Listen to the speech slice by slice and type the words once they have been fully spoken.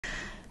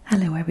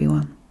Hello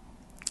everyone.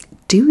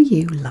 Do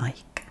you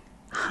like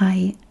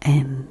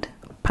high-end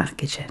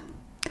packaging?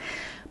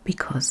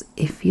 Because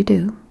if you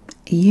do,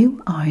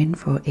 you are in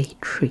for a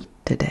treat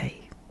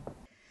today.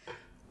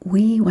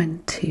 We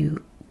went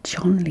to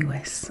John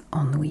Lewis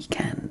on the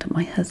weekend.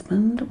 My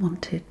husband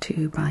wanted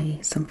to buy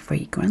some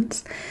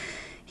fragrance.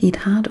 He'd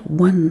had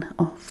one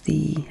of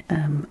the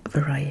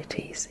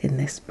varieties in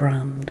this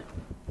brand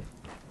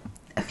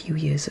a few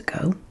years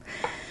ago,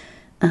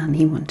 and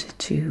he wanted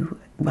to,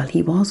 well,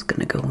 he was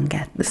going to go and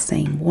get the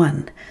same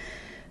one,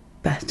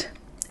 but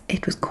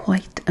it was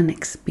quite an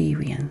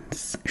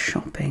experience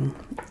shopping,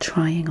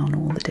 trying on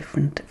all the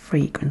different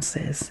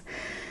fragrances.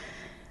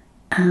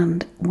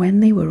 And when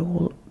they were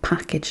all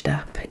packaged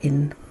up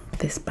in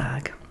this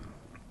bag,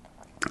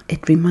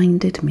 it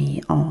reminded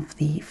me of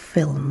the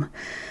film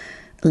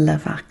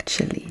Love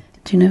Actually.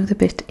 Do you know the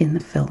bit in the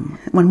film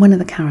when one of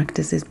the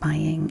characters is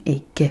buying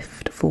a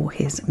gift for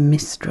his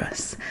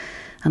mistress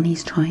and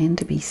he's trying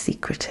to be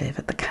secretive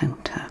at the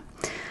counter,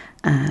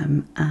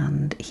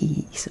 and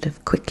he sort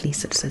of quickly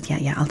says,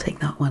 yeah, I'll take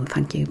that one,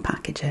 thank you,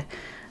 package it.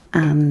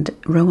 And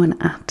Rowan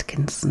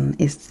Atkinson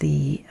is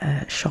the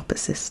shop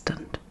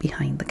assistant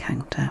behind the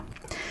counter,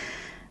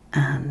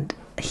 and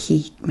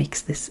he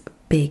makes this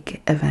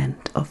big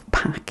event of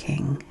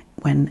packing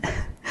when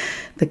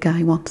the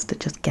guy wants to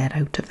just get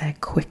out of there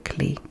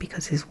quickly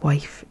because his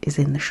wife is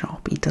in the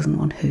shop. He doesn't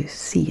want her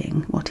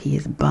seeing what he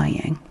is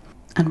buying.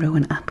 And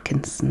Rowan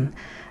Atkinson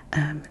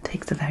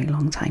takes a very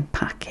long time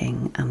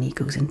packing, and he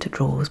goes into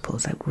drawers,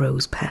 pulls out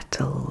rose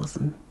petals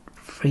and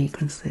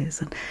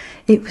fragrances, and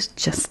it was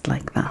just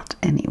like that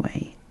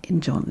anyway in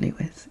John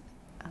Lewis.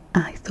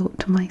 I thought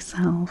to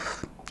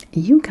myself,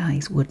 you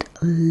guys would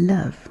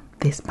love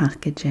this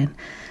packaging,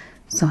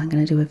 so I'm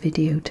going to do a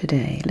video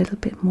today, a little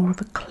bit more of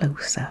a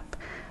close-up,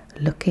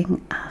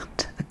 looking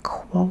at the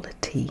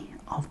quality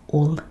of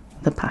all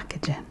the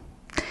packaging.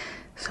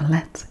 So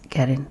let's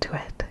get into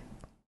it.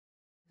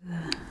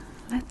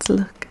 Let's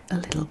look a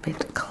little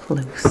bit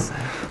closer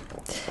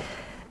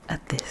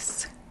at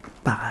this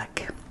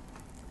bag.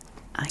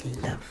 I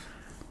love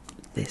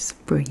this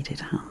braided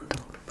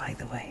handle, by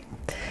the way.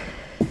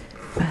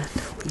 But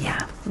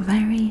yeah,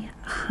 very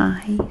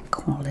high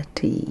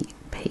quality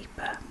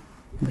paper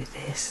with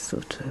this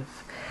sort of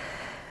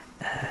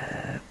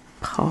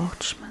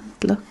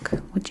parchment look,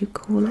 would you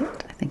call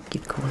it? I think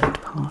you'd call it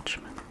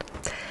parchment.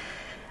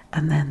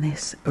 And then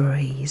this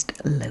raised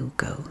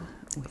logo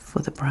for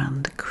the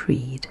brand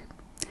Creed.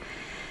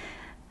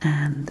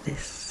 And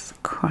this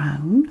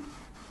crown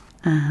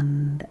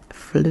and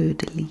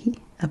fleur-de-lis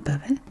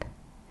above it.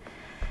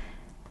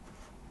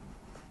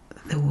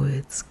 The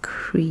words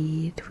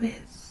Creed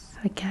with,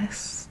 I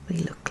guess, they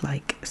look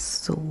like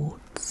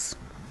swords.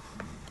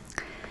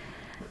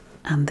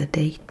 And the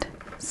date,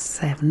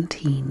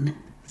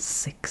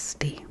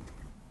 1760.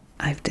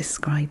 I've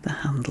described the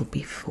handle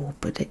before,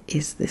 but it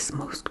is this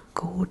most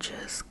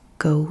gorgeous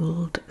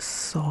gold,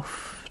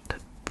 soft,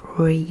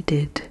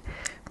 braided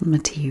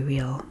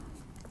material.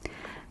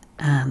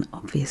 And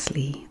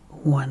obviously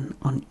one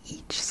on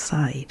each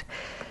side.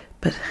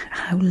 But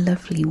how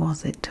lovely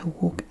was it to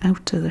walk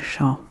out of the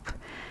shop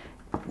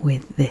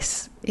with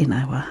this in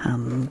our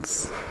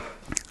hands.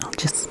 I'll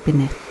just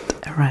spin it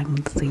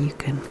around so you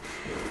can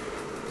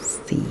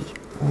see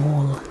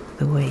all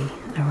the way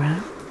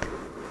around.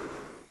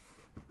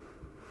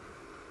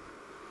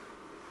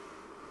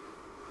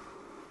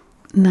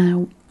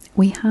 Now,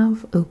 we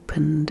have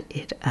opened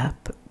it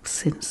up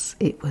since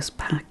it was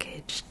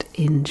packaged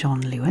in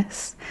John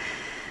Lewis,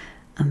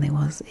 and there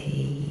was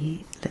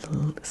a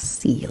little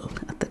seal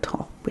at the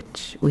top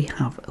which we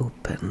have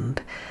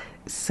opened.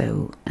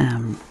 So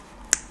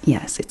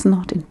yes, it's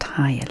not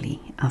entirely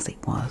as it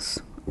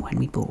was when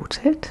we bought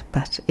it,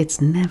 but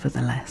it's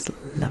nevertheless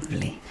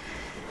lovely.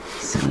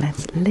 So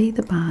let's lay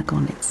the bag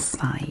on its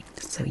side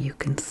so you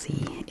can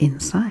see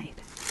inside.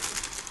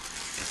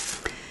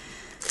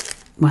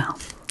 Well,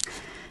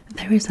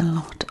 there is a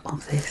lot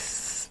of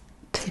this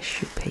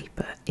tissue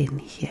paper in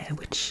here,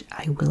 which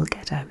I will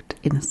get out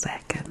in a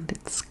second.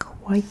 It's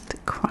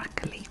quite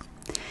crackly.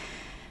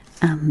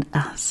 And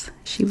as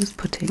she was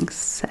putting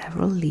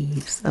several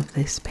leaves of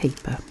this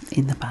paper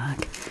in the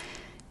bag,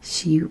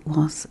 she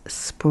was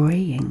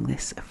spraying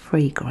this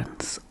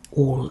fragrance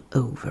all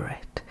over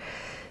it.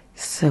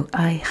 So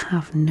I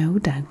have no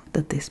doubt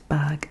that this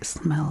bag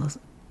smells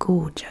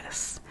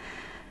gorgeous.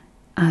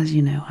 As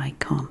you know, I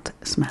can't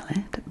smell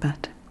it,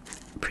 but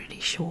I'm pretty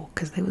sure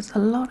because there was a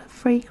lot of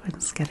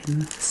fragrance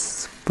getting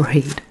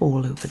sprayed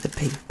all over the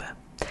paper.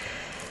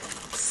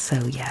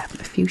 So yeah,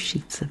 a few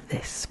sheets of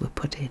this were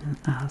put in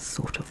as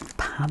sort of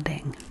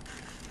padding.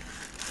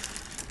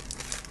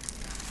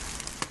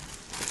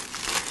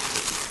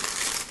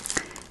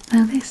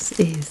 Now this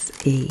is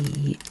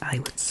I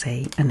would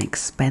say, an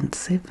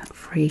expensive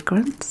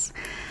fragrance,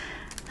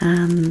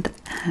 and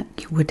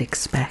you would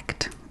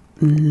expect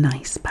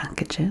nice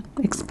packaging,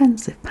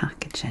 expensive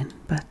packaging,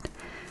 but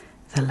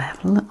the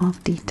level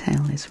of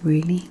detail is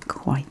really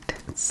quite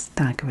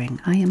staggering.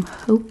 I am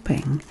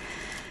hoping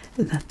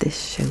that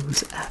this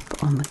shows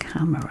up on the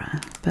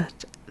camera,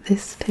 but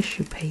this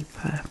tissue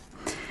paper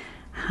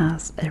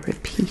has a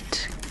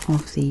repeat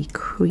of the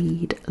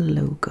Creed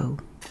logo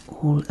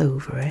all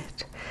over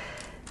it,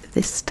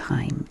 this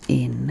time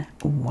in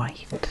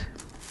white.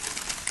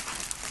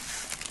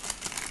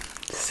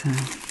 So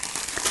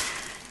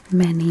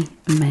many,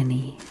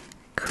 many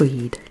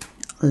Creed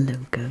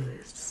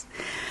logos.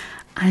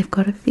 I've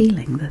got a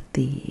feeling that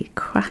the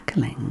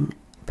crackling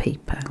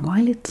paper,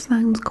 while it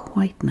sounds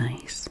quite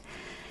nice,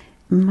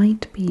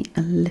 might be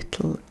a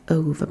little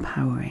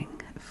overpowering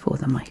for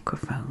the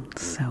microphone,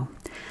 so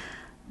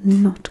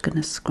not going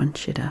to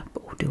scrunch it up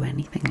or do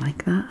anything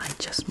like that. I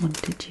just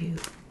wanted you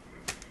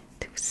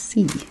to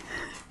see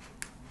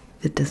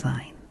the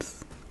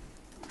designs.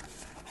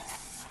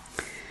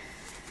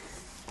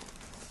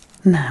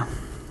 Now,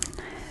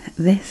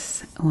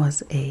 this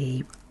was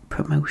a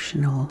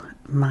promotional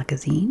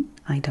magazine.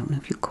 I don't know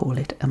if you call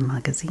it a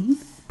magazine,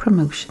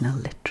 promotional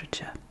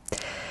literature.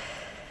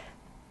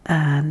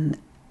 And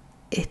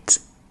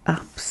it's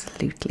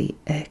absolutely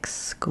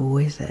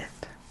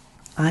exquisite.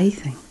 I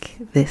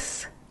think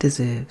this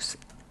deserves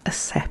a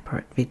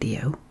separate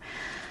video.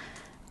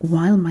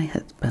 While my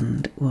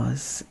husband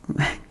was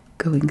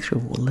going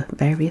through all the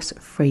various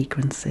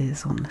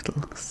fragrances on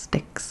little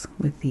sticks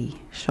with the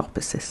shop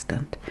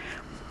assistant,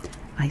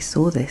 I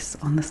saw this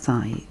on the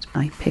side.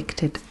 I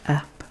picked it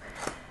up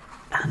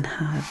and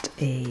had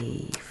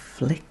a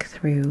flick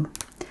through,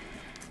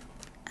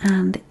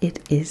 and it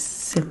is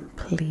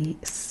simply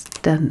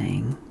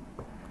stunning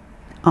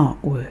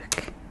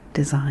artwork,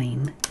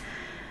 design,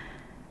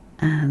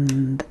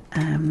 and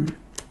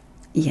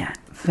yeah,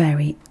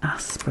 very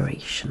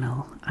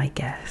aspirational, I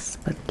guess.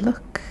 But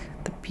look,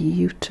 the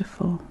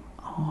beautiful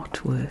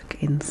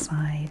artwork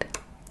inside.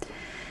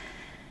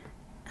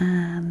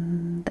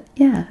 And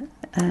yeah,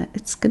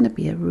 it's going to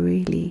be a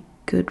really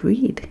good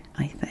read,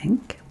 I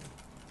think.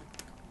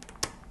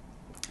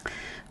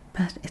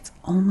 But it's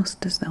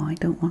almost as though I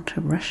don't want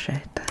to rush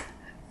it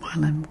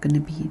while I'm going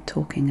to be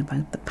talking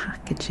about the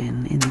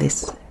packaging in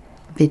this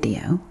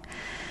video.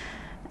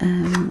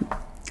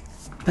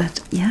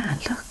 But yeah,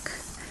 look,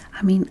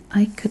 I mean,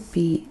 I could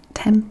be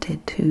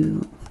tempted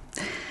to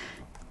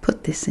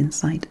put this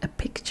inside a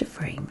picture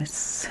frame. It's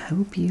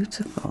so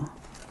beautiful.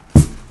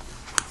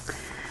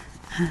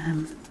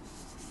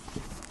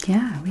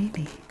 Yeah,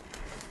 really.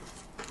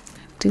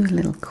 Do a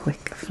little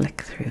quick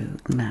flick through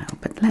now,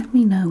 but let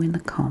me know in the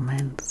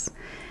comments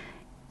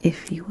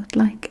if you would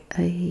like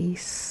a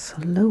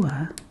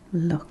slower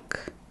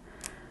look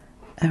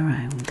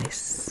around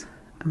this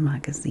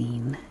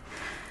magazine.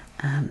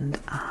 And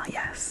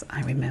yes,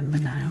 I remember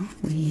now,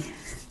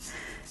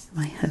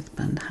 my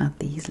husband had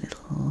these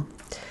little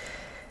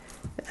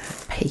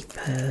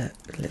paper,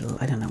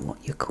 I don't know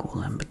what you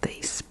call them, but they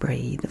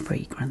spray the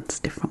fragrance,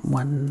 different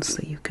ones,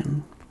 so you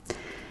can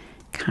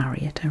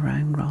carry it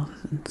around rather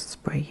than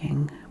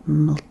spraying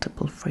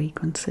multiple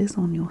fragrances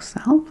on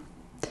yourself.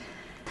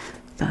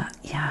 But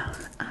yeah,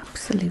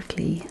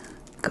 absolutely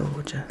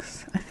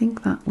gorgeous. I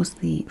think that was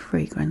the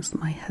fragrance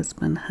my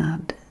husband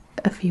had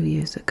a few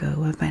years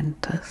ago,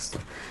 Aventus.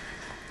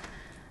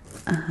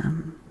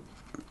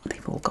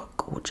 They've all got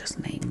gorgeous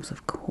names,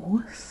 of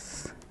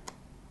course.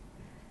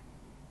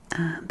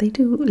 They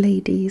do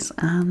ladies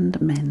and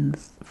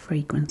men's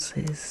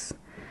fragrances.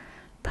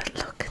 But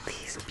look at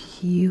these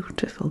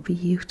beautiful,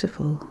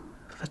 beautiful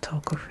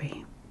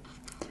photography.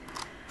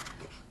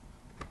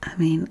 I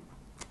mean,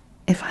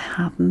 if I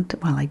hadn't,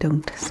 well, I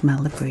don't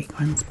smell the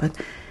fragrance, but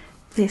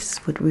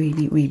this would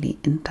really, really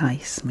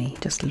entice me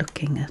just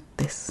looking at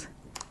this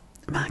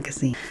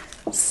magazine.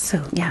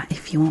 So yeah,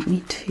 if you want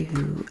me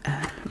to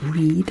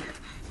read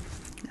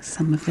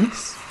some of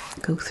this,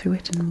 go through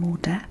it in more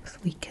depth,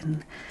 we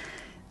can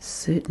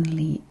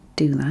certainly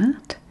do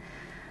that.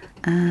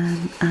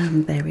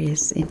 And there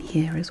is in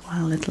here as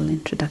well a little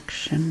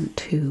introduction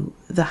to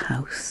the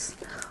House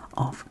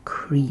of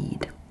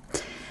Creed.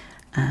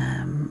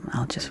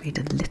 I'll just read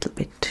a little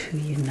bit to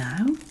you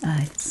now.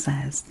 It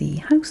says, the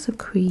House of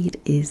Creed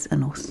is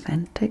an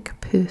authentic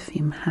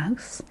perfume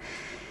house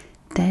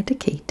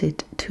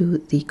dedicated to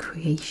the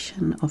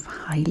creation of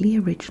highly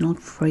original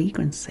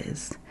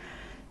fragrances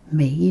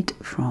made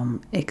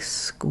from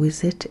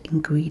exquisite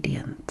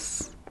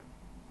ingredients.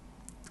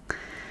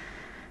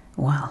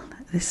 Well,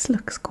 this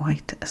looks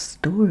quite a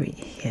story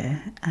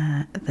here.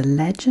 The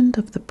legend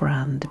of the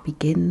brand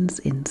begins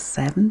in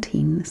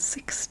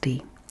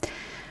 1760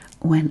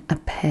 when a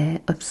pair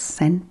of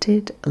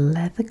scented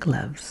leather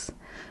gloves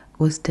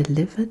was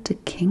delivered to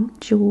King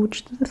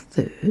George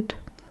III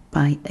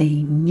by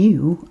a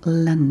new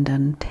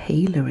London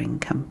tailoring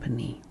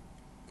company,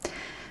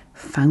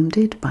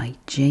 founded by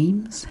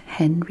James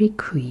Henry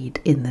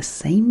Creed in the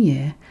same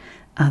year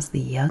as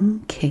the young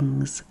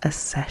king's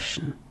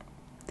accession.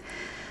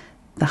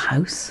 The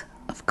House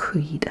of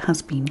Creed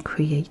has been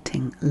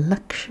creating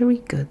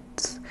luxury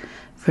goods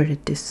for a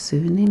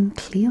discerning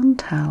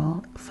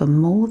clientele for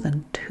more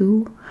than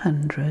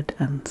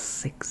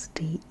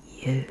 260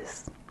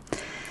 years.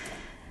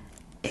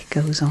 It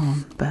goes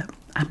on, but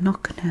I'm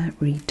not going to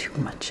read too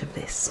much of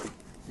this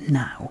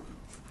now.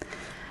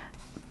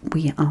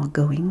 we are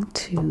going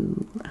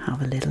to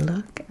have a little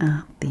look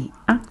at the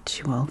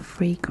actual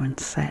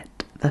fragrance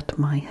set that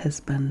my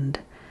husband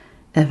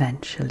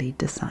eventually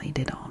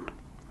decided on.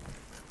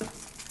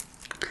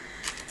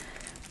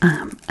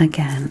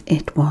 Again,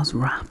 it was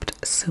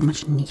wrapped so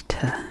much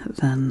neater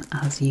than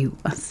as you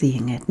are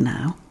seeing it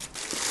now.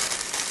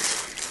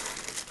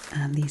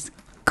 And these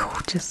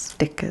gorgeous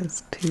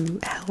stickers to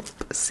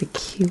help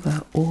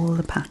secure all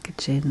the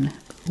packaging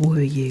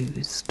were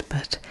used,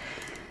 but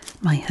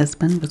my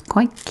husband was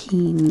quite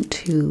keen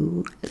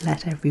to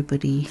let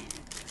everybody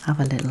have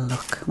a little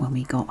look when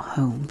we got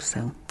home,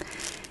 so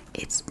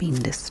it's been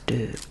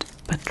disturbed,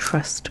 but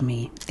trust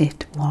me,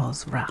 it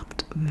was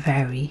wrapped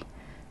very,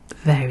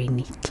 very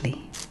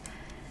neatly.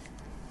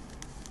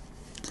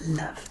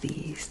 Love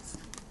these.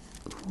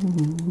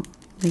 Ooh,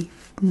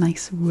 they've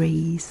nice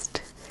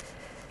raised.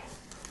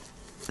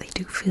 They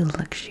do feel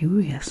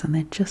luxurious, and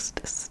they're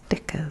just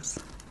stickers.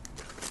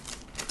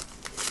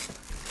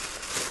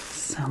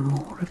 Some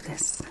more of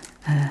this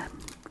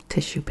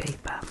tissue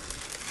paper.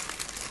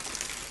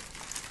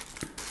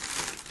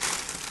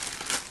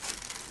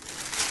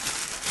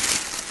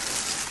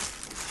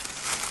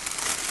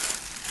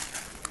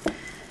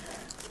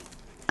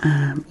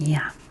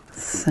 Yeah,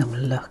 so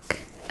look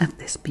at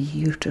this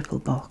beautiful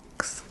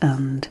box,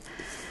 and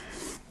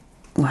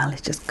well,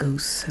 it just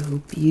goes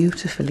so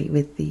beautifully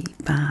with the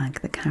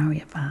bag, the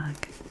carrier bag.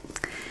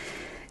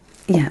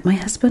 Yeah, my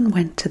husband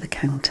went to the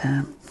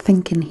counter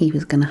thinking he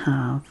was going to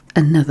have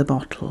another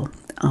bottle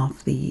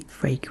of the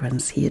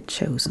fragrance he had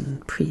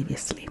chosen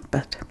previously,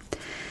 but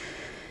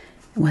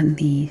when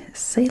the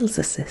sales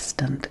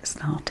assistant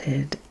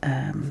started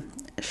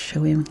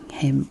showing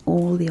him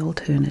all the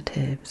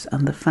alternatives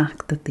and the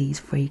fact that these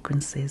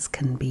fragrances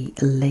can be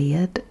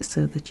layered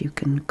so that you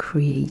can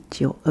create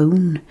your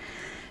own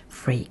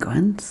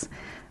fragrance,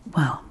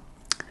 well,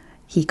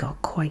 he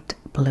got quite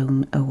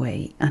blown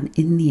away and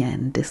in the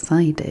end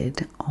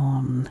decided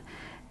on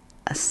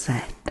a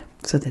set.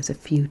 So there's a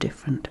few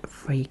different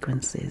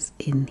fragrances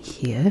in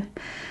here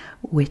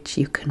which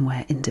you can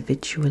wear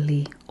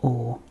individually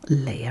or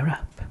layer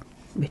up,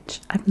 which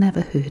I've never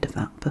heard of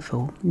that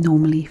before.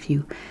 Normally if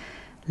you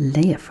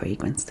layer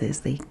fragrances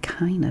they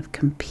kind of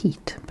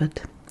compete,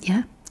 but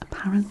yeah,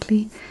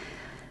 apparently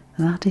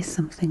that is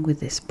something with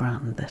this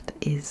brand that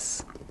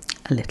is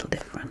a little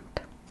different.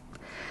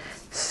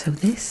 So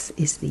this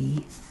is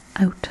the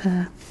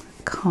outer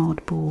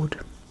cardboard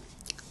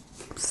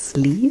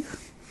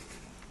sleeve,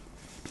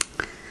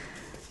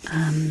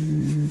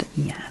 and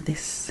yeah,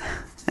 this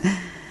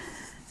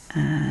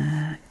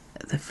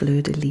the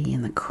fleur-de-lis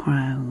and the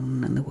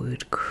crown and the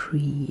word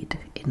creed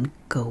in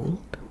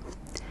gold.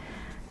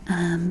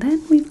 And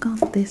then we've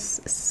got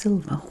this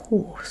silver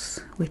horse,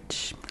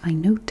 which I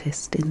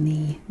noticed in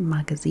the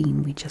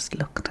magazine we just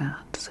looked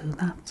at, so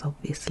that's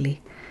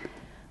obviously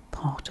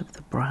part of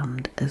the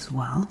brand as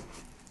well.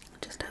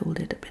 Just hold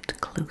it a bit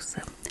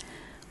closer.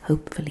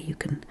 Hopefully you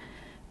can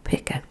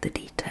pick out the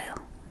detail.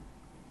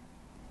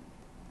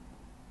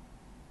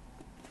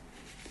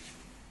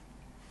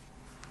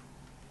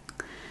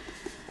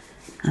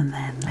 And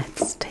then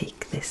let's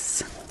take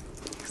this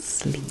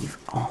sleeve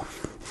off.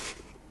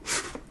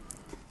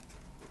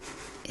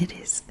 It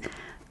is,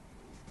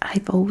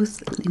 I've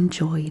always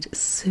enjoyed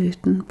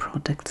certain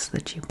products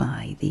that you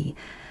buy. The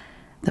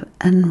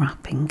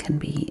unwrapping can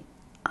be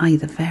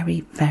either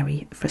very,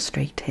 very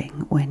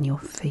frustrating when you're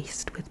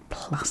faced with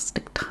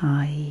plastic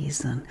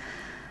ties and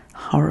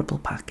horrible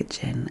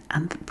packaging,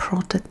 and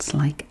products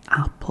like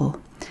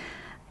Apple,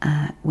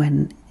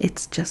 when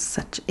it's just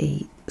such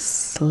a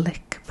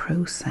slick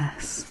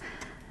process.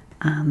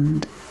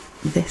 And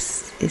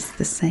this is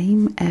the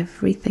same.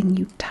 Everything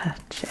you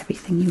touch,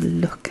 everything you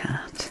look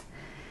at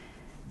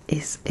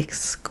is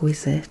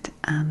exquisite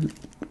and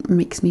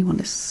makes me want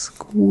to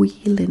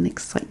squeal in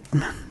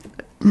excitement.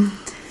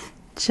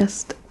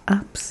 Just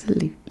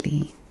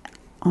absolutely,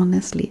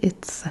 honestly,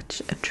 it's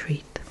such a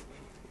treat.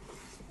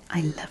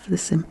 I love the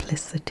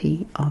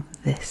simplicity of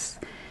this.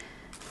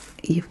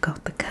 You've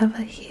got the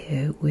cover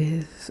here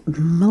with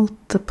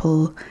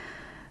multiple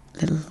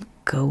little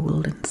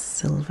gold and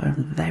silver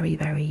and very,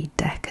 very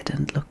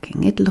decadent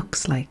looking. It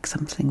looks like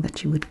something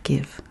that you would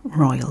give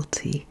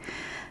royalty.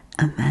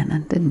 And then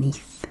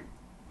underneath,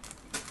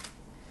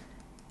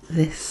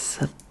 this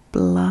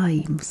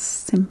sublime,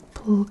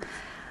 simple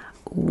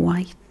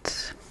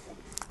white,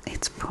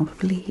 it's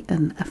probably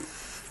an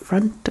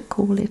affront to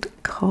call it a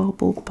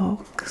cardboard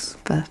box,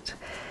 but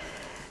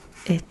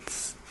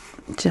it's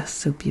just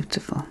so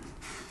beautiful.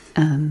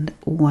 And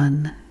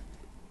one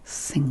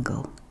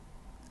single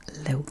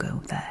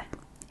logo there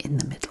in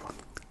the middle,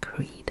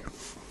 Creed.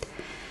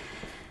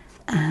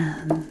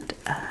 And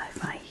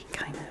if I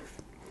kind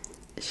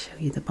of show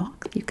you the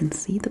box, you can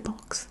see the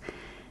box.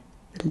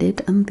 The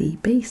lid and the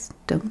base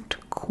don't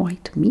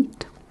quite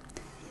meet.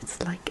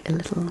 It's like a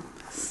little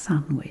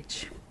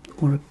sandwich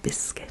or a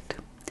biscuit.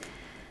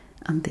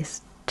 And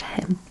this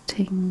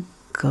tempting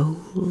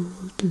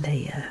gold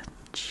layer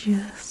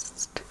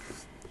just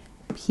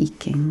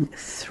peeking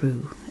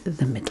through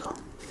the middle.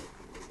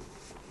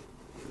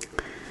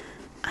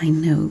 I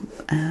know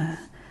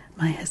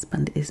my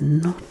husband is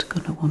not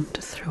going to want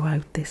to throw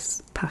out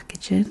this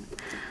packaging.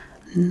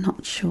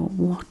 Not sure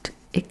what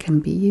it can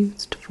be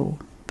used for,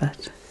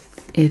 but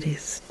it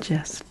is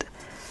just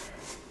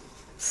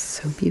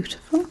so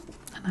beautiful,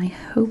 and I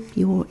hope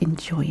you're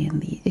enjoying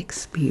the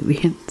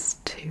experience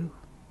too.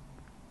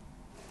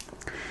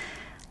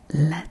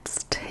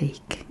 Let's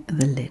take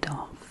the lid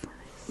off.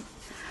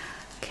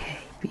 Okay,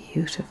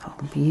 beautiful,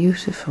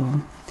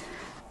 beautiful,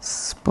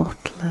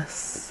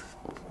 spotless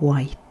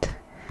white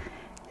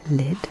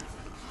lid.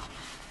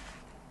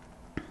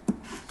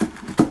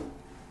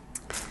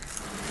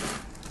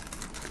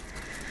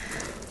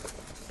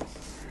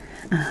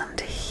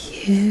 And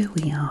here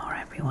we are,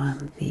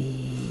 everyone,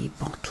 the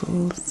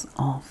bottles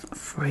of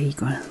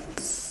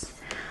fragrance.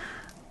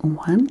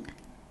 1,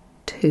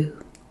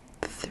 2,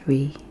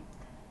 3,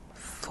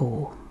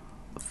 4,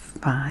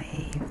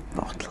 5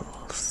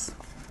 bottles.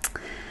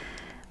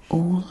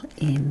 All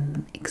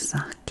in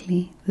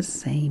exactly the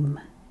same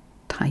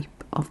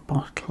type of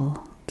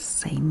bottle,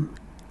 same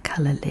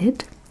colour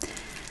lid,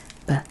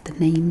 but the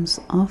names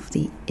of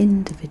the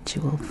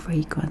individual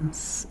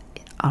fragrance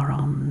are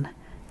on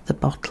the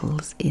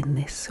bottles in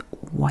this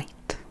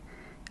white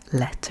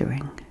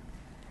lettering.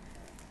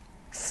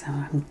 So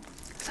I'm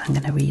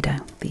going to read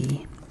out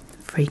the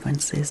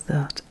fragrances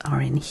that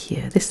are in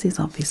here. This is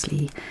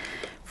obviously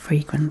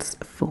fragrance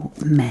for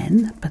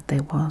men, but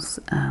there was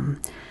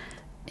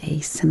a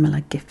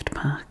similar gift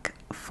pack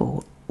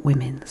for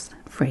women's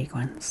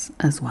fragrance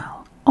as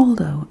well.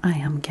 Although I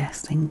am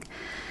guessing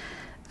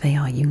they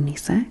are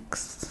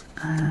unisex.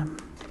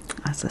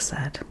 As I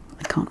said,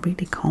 I can't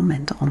really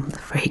comment on the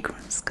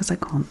fragrance because I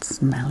can't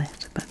smell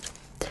it, but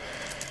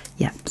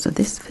yeah. So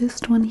this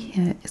first one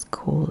here is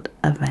called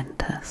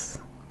Aventus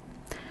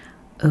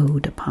Eau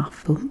de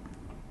Parfum,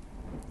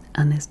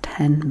 and there's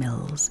 10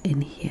 mils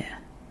in here,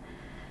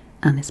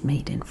 and is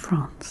made in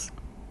France.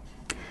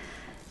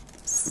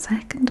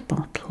 Second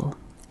bottle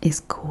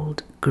is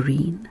called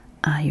Green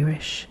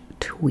Irish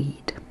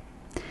Tweed.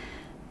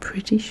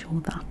 Pretty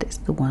sure that is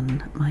the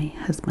one my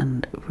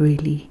husband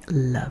really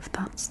loved.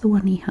 That's the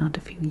one he had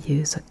a few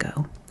years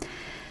ago.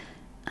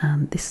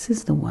 And this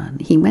is the one,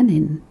 he went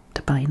in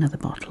to buy another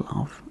bottle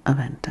of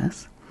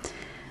Aventus,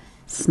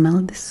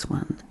 smelled this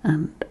one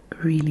and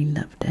really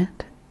loved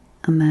it,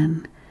 and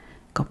then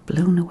got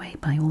blown away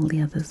by all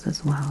the others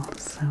as well.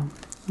 So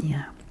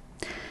yeah,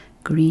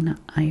 Green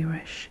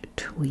Irish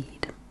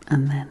Tweed.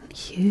 And then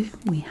here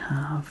we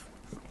have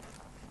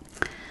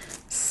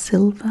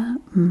Silver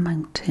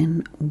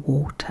Mountain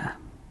Water.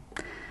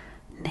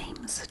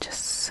 Names are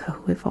just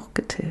so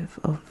evocative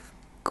of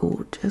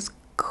gorgeous,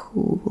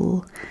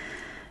 cool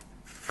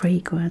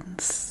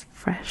fragrance,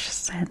 fresh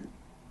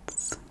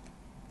scents.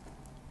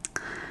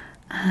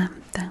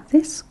 Now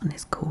this one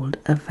is called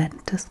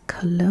Aventus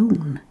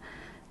Cologne.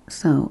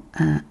 So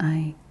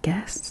I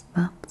guess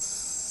that's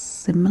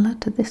similar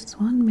to this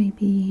one,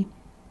 maybe.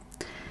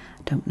 I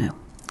don't know.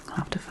 I'll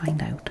have to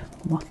find out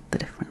what the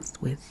difference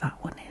with that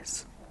one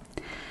is.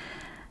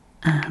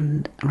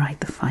 And right,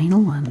 the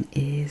final one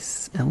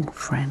is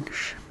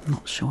French. I'm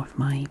not sure if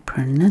my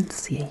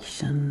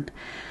pronunciation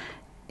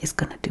is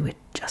going to do it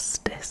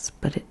justice,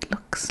 but it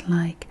looks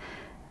like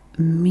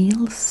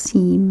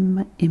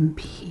Milsim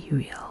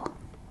Imperial.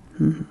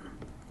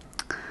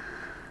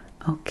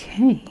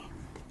 Okay,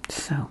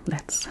 so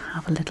let's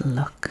have a little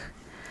look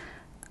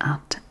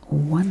at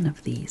one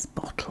of these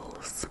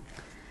bottles.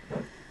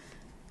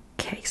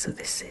 Okay, so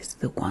this is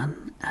the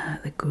one,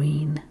 the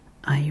Green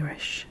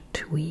Irish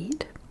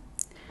Tweed.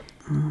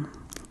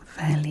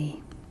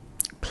 Fairly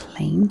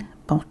plain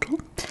bottle.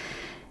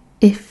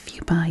 If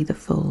you buy the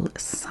full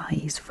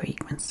size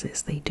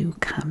fragrances, they do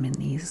come in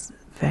these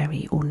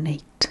very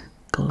ornate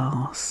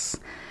glass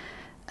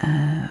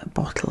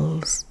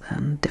bottles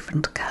and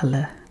different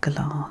colour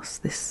glass.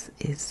 This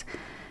is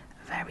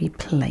very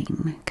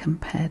plain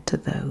compared to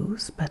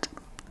those, but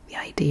the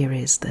idea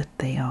is that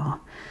they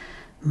are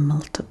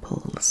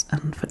multiples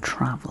and for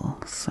travel,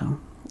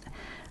 so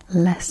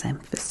less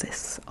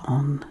emphasis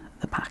on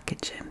the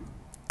packaging.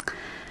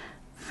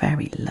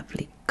 Very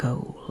lovely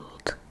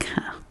gold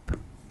cap,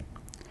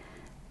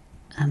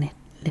 and it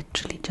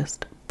literally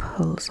just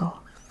pulls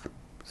off,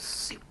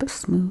 super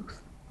smooth,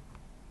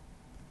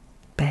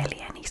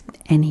 barely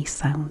any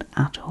sound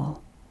at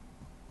all.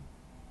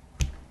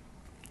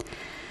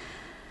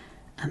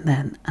 And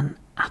then an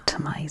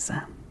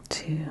atomizer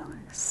to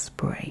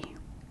spray.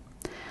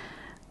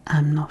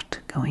 I'm not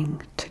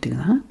going to do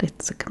that,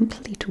 it's a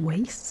complete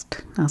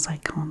waste as I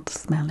can't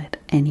smell it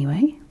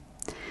anyway.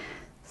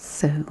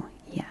 So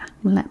yeah,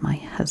 let my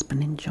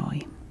husband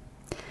enjoy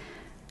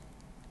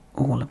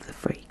all of the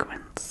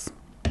fragrance.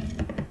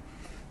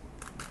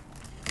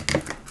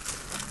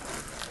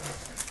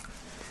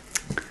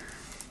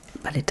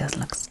 But it does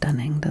look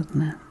stunning,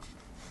 doesn't it?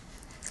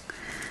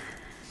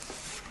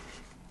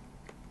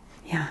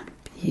 Yeah,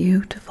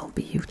 beautiful,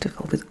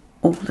 beautiful with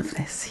all of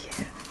this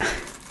here.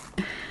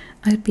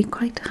 I'd be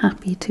quite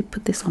happy to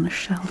put this on a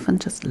shelf and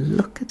just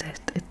look at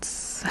it. It's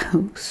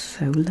so,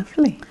 so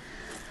lovely.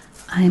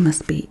 I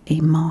must be a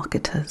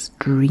marketer's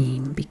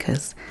dream,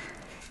 because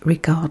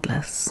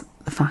regardless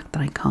the fact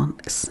that I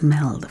can't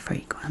smell the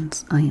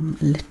fragrance, I am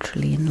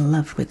literally in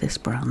love with this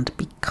brand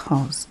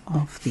because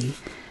of the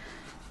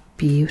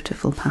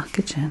beautiful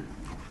packaging.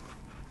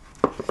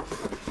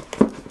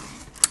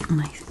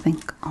 And I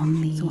think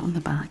on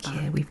the back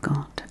here we've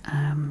got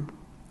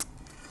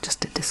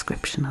just a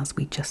description, as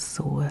we just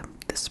saw,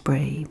 the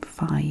spray,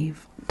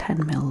 5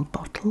 10ml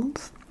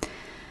bottles,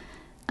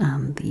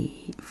 and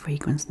the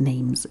fragrance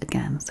names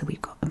again. So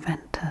we've got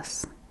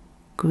Aventus,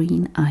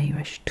 Green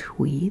Irish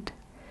Tweed,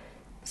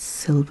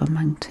 Silver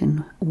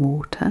Mountain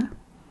Water,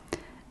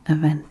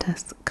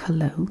 Aventus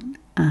Cologne,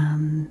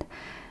 and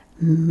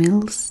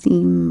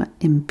Milseam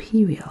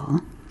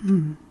Imperial.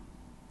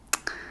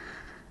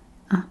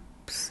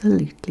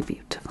 Absolutely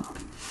beautiful.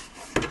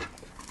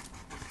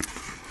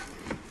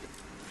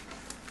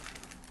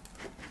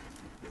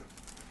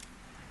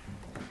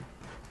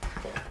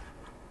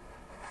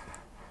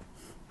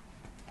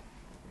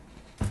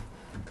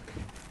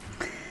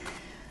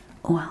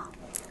 Well,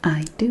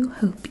 I do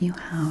hope you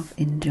have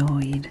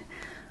enjoyed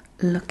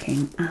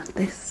looking at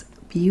this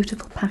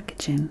beautiful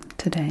packaging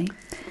today.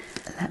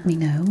 Let me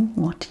know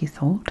what you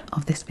thought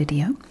of this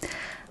video,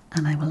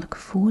 and I will look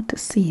forward to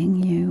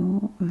seeing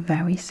you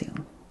very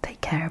soon. Take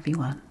care,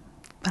 everyone.